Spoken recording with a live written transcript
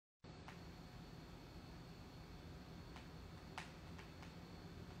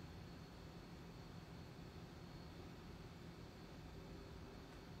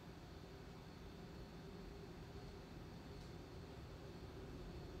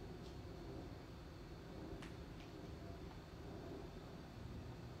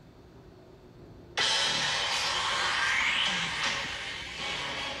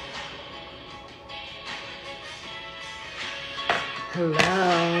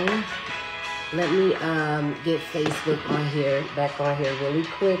Hello. Let me get Facebook on here, back on here really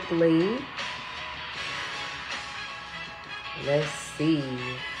quickly. Let's see.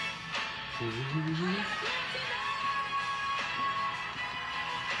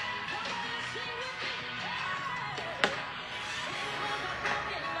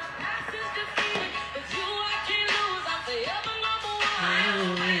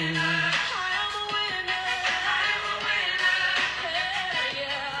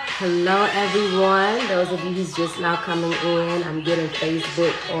 Hello everyone, those of you who's just now coming in, I'm getting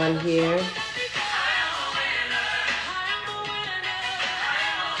Facebook on here.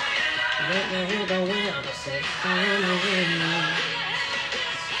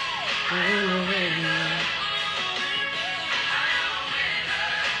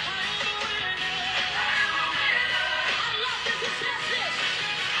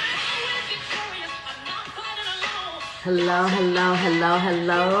 Hello, hello, hello,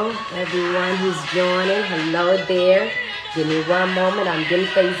 hello, everyone who's joining. Hello there. Give me one moment. I'm getting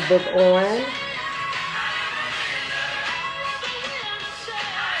Facebook on.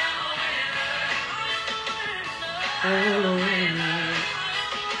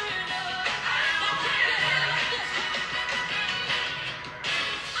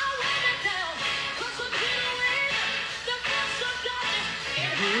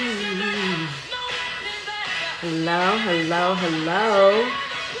 Hello, hello, hello.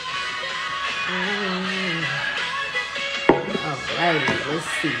 All right, let's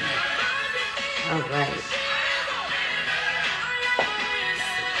see. All right.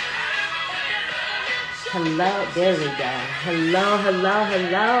 Hello, there we go. Hello, hello,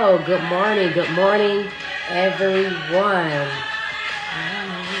 hello. Good morning, everyone.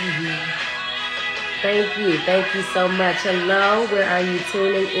 Thank you so much. Hello, where are you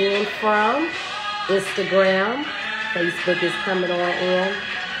tuning in from? Instagram, Facebook is coming on in.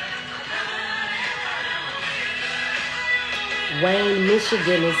 Wayne,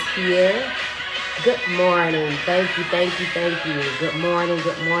 Michigan is here. Good morning. Thank you. Good morning.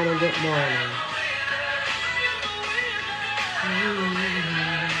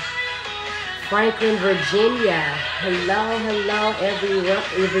 Franklin, Virginia. Hello,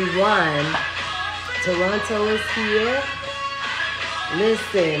 everyone. Toronto is here.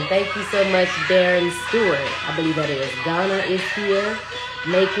 Listen, thank you so much, Darren Stewart. I believe that is. Ghana is here.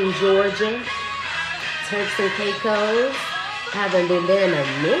 Macon, Georgia. Turks and Caicos. Haven't been there in a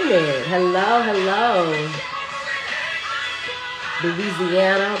minute. Hello.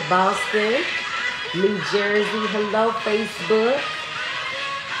 Louisiana, Boston, New Jersey. Hello, Facebook.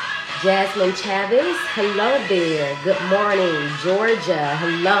 Jasmine Chavez. Hello there. Good morning, Georgia.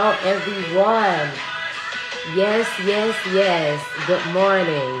 Hello, everyone. Yes. Good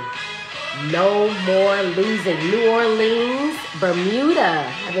morning. No more losing. New Orleans, Bermuda.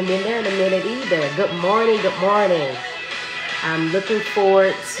 Haven't been there in a minute either. Good morning. I'm looking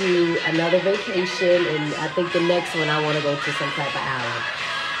forward to another vacation, and I think the next one I want to go to some type of island.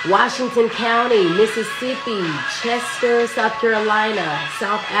 Washington County, Mississippi, Chester, South Carolina,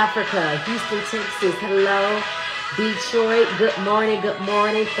 South Africa, Houston, Texas. Hello. Detroit, good morning.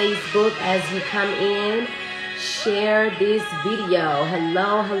 Facebook, as you come in. Share this video.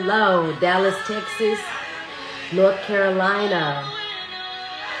 Hello. Dallas, Texas, North Carolina.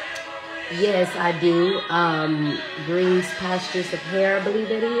 Yes, I do. Greens Pastures of Hair, I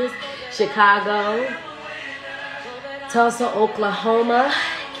believe it is. Chicago, Tulsa, Oklahoma,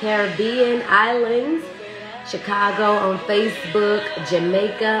 Caribbean Islands, Chicago on Facebook,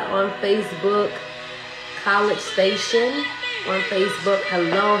 Jamaica on Facebook, College Station on Facebook.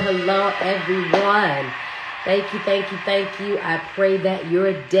 Hello, everyone. Thank you. I pray that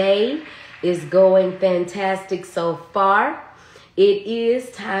your day is going fantastic so far. It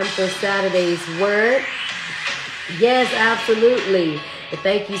is time for Saturday's Word. Yes, absolutely. But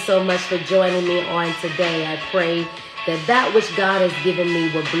thank you so much for joining me on today. I pray that which God has given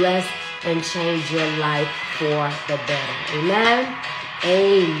me will bless and change your life for the better.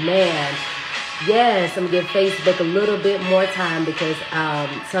 Amen. Yes, I'm going to give Facebook a little bit more time because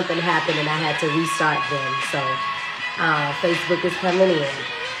something happened and I had to restart them. So Facebook is coming in.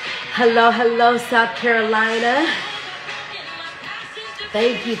 Hello, South Carolina.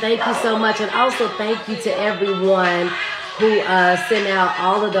 Thank you so much. And also thank you to everyone who sent out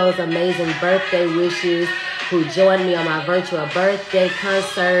all of those amazing birthday wishes, who joined me on my virtual birthday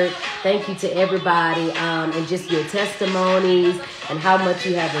concert. Thank you to everybody and just your testimonies and how much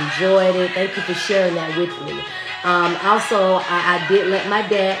you have enjoyed it. Thank you for sharing that with me. Also, I did let my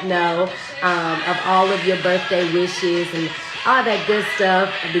dad know of all of your birthday wishes and all that good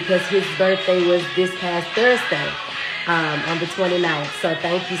stuff because his birthday was this past Thursday. on the 29th. So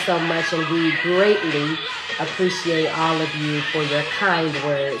thank you so much, and we greatly appreciate all of you for your kind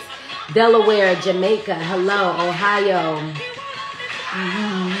words. Delaware, Jamaica, hello. Ohio,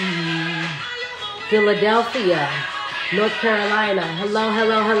 Philadelphia, North Carolina, hello,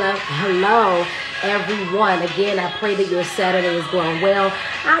 hello, hello, hello, everyone. Again, I pray that your Saturday is going well.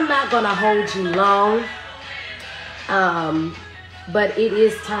 I'm not going to hold you long, but it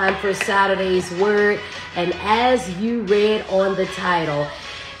is time for Saturday's word. And as you read on the title,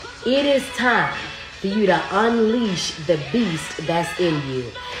 it is time for you to unleash the beast that's in you.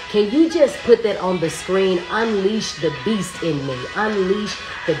 Can you just put that on the screen? Unleash the beast in me. Unleash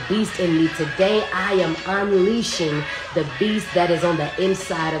the beast in me. Today, I am unleashing the beast that is on the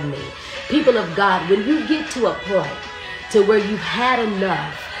inside of me. People of God, when you get to a point to where you've had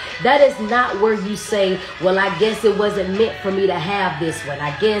enough, that is not where you say, well, I guess it wasn't meant for me to have this one.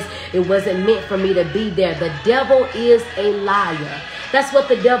 I guess it wasn't meant for me to be there. The devil is a liar. That's what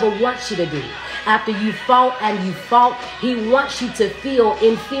the devil wants you to do. After you fought and you fought, he wants you to feel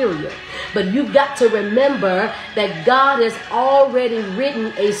inferior. But you've got to remember that God has already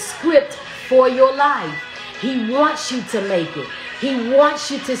written a script for your life. He wants you to make it. He wants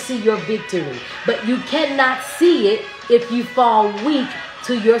you to see your victory. But you cannot see it if you fall weak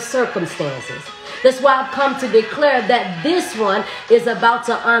to your circumstances. That's why I've come to declare that this one is about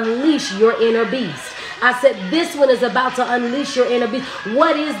to unleash your inner beast. I said this one is about to unleash your inner beast.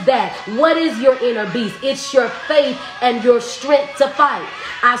 What is that? What is your inner beast? It's your faith and your strength to fight.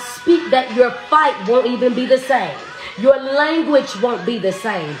 I speak that your fight won't even be the same. Your language won't be the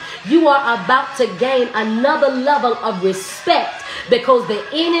same. You are about to gain another level of respect because the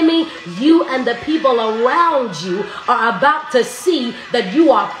enemy, you and the people around you are about to see that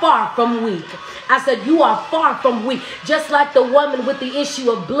you are far from weak. I said, you are far from weak. Just like the woman with the issue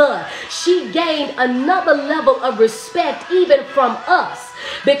of blood. She gained another level of respect even from us.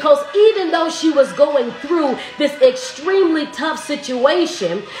 Because even though she was going through this extremely tough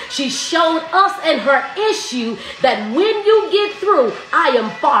situation, she showed us and her issue that when you get through, I am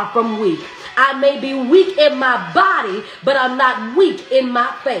far from weak. I may be weak in my body, but I'm not weak in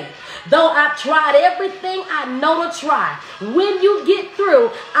my faith. Though I've tried everything I know to try, when you get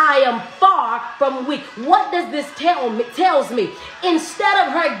through, I am far from weak. What does this tells me? Instead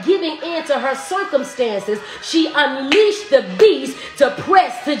of her giving in to her circumstances, she unleashed the beast to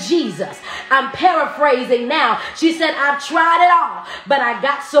press to Jesus. I'm paraphrasing now. She said, I've tried it all, but I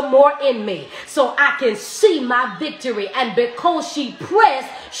got some more in me so I can see my victory. And because she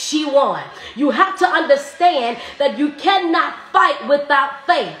pressed, she won. You have to understand that you cannot fight without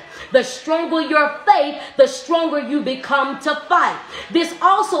faith. The stronger your faith, the stronger you become to fight. This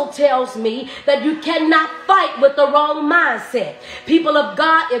also tells me that you cannot fight with the wrong mindset. People of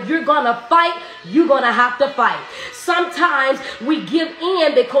God, if you're going to fight, you're going to have to fight. Sometimes we give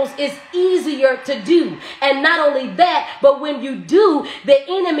in because it's easier to do. And not only that, but when you do, the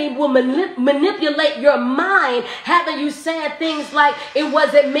enemy will manipulate your mind, having you saying things like, it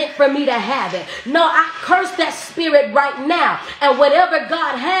wasn't meant for me to have it. No, I curse that spirit right now. And whatever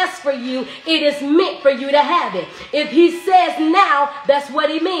God has for you, it is meant for you to have it. If he says now, that's what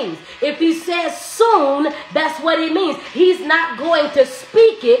he means. If he says soon, that's what he means. He's not going to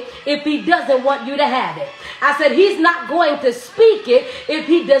speak it if he doesn't want you to have it. I said he's not going to speak it if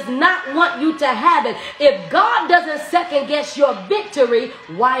he does not want you to have it. If God doesn't second guess your victory,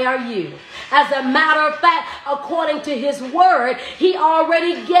 why are you? As a matter of fact, according to his word, he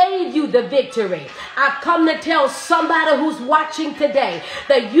already gave you the victory. I've come to tell somebody who's watching today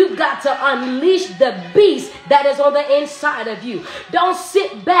that you've got to unleash the beast that is on the inside of you. Don't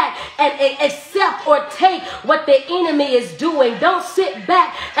sit back and accept or take what the enemy is doing. Don't sit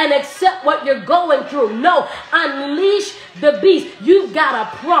back and accept what you're going through. No, unleash the beast. You've got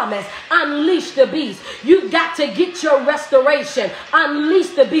a promise. Unleash the beast. You've got to get your restoration. Unleash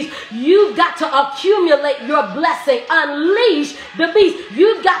the beast. You've got to accumulate your blessing. Unleash the beast.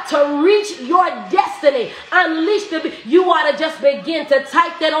 You've got to reach your destiny. Unleash the beast. You ought to just begin to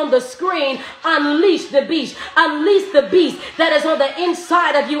type that on the screen. Unleash the beast. Unleash the beast that is on the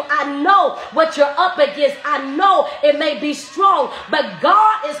inside of you. I know what you're up against. I know it may be strong, but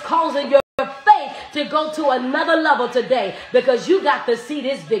God is causing your faith to go to another level today because you got to see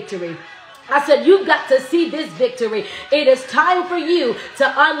this victory. I said, you've got to see this victory. It is time for you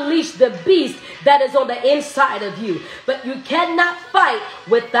to unleash the beast that is on the inside of you. But you cannot fight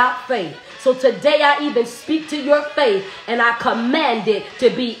without faith. So today I even speak to your faith and I command it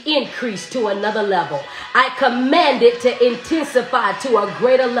to be increased to another level. I command it to intensify to a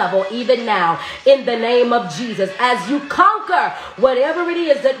greater level even now in the name of Jesus. As you conquer whatever it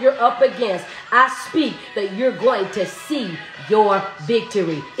is that you're up against, I speak that you're going to see your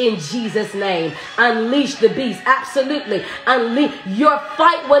victory in Jesus' name. Unleash the beast. Absolutely. Unleash. Your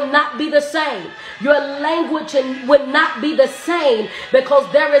fight will not be the same. Your language will not be the same,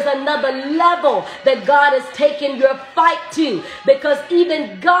 because there is another level that God has taken your fight to, because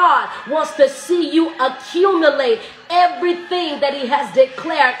even God wants to see you accumulate everything that he has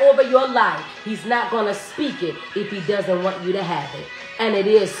declared over your life. He's not going to speak it if he doesn't want you to have it. And it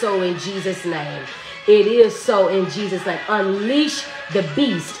is so in Jesus' name. It is so in Jesus' name. Unleash the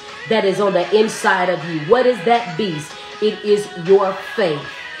beast that is on the inside of you. What is that beast? It is your faith.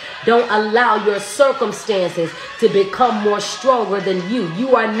 Don't allow your circumstances to become more stronger than you.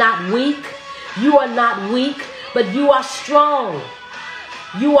 You are not weak. You are not weak, but you are strong.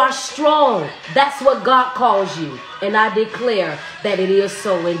 You are strong. That's what God calls you. And I declare that it is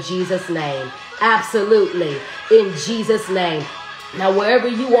so in Jesus' name. Absolutely. In Jesus' name. Now, wherever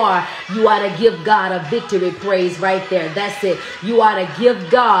you are, you ought to give God a victory praise right there. That's it. You ought to give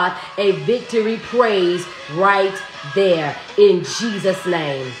God a victory praise right there in Jesus'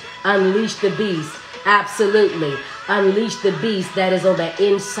 name. Unleash the beast. Absolutely. Unleash the beast that is on the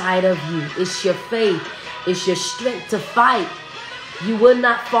inside of you. It's your faith. It's your strength to fight. You will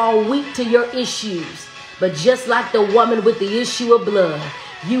not fall weak to your issues. But just like the woman with the issue of blood,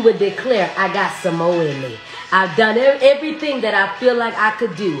 you would declare, I got some more in me. I've done everything that I feel like I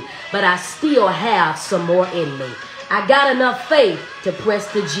could do, but I still have some more in me. I got enough faith to press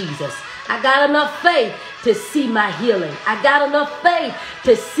to Jesus. I got enough faith to see my healing. I got enough faith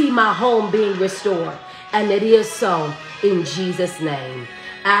to see my home being restored. And it is so in Jesus' name.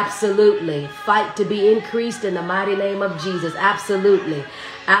 Absolutely. Fight to be increased in the mighty name of Jesus. Absolutely.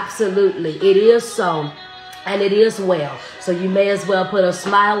 Absolutely. It is so. And it is well. So you may as well put a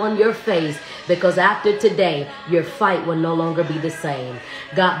smile on your face, because after today, your fight will no longer be the same.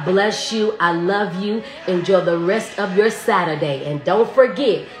 God bless you. I love you. Enjoy the rest of your Saturday. And don't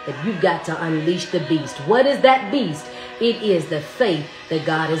forget that you've got to unleash the beast. What is that beast? It is the faith that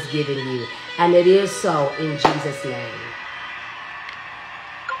God has given you. And it is so in Jesus' name.